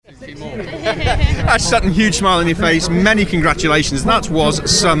Ash Sutton, huge smile on your face, many congratulations. That was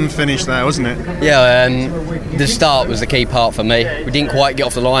some finish there, wasn't it? Yeah, the start was the key part for me. We didn't quite get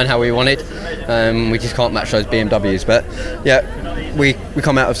off the line how we wanted. We just can't match those BMWs, but yeah, we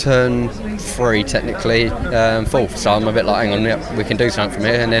come out of turn 3 technically, 4th, so I'm a bit like, hang on, yeah, we can do something from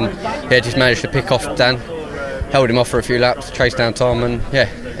here. And then just managed to pick off Dan, held him off for a few laps, chased down Tom, and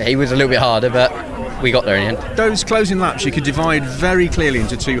he was a little bit harder, but we got there in the end. Those closing laps you could divide very clearly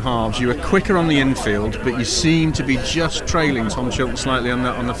into 2 halves. You were quicker on the infield, but you seemed to be just trailing Tom Chilton slightly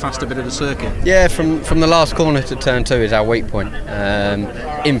on the faster bit of the circuit. Yeah, from the last corner to turn 2 is our weak point.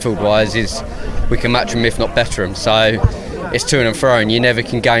 Infield wise is we can match them if not better them, so it's to and fro, and you never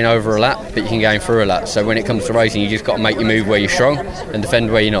can gain over a lap, but you can gain through a lap. So when it comes to racing, you just got to make your move where you're strong and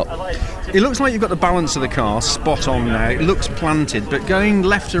defend where you're not. It looks like you've got the balance of the car spot on now. It looks planted, but going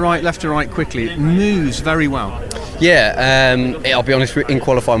left to right quickly, it moves very well. Yeah, I'll be honest, in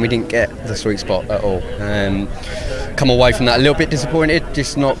qualifying we didn't get the sweet spot at all. Come away from that a little bit disappointed,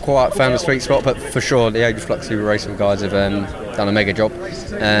 just not quite found the sweet spot, but for sure the Adrian Flux Subaru racing guys have done a mega job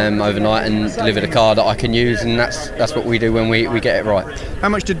overnight and delivered a car that I can use, and that's what we do when we get it right. How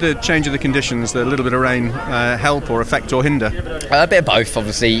much did the change of the conditions, the little bit of rain, help or affect or hinder? A bit of both,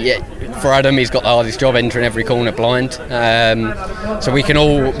 obviously. Yeah, for Adam, he's got the hardest job entering every corner blind, so we can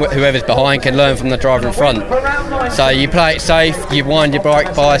all, whoever's behind, can learn from the driver in front. So you play it safe, you wind your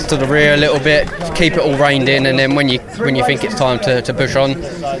brake bias to the rear a little bit, keep it all reined in, and then when you think it's time to push on,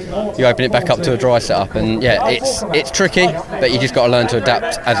 you open it back up to a dry setup. And yeah, it's tricky, but you just got to learn to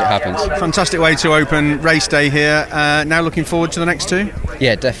adapt as it happens. Fantastic way to open race day here. Now looking forward to the next 2?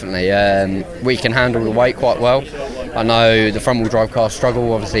 Yeah, definitely. We can handle the weight quite well. I know the front wheel drive cars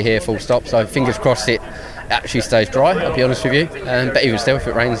struggle obviously here full stop, so fingers crossed it actually stays dry, I'll be honest with you, but even still, if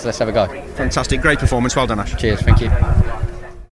it rains, let's have a go. Fantastic, great performance, well done Ash. Cheers, thank you.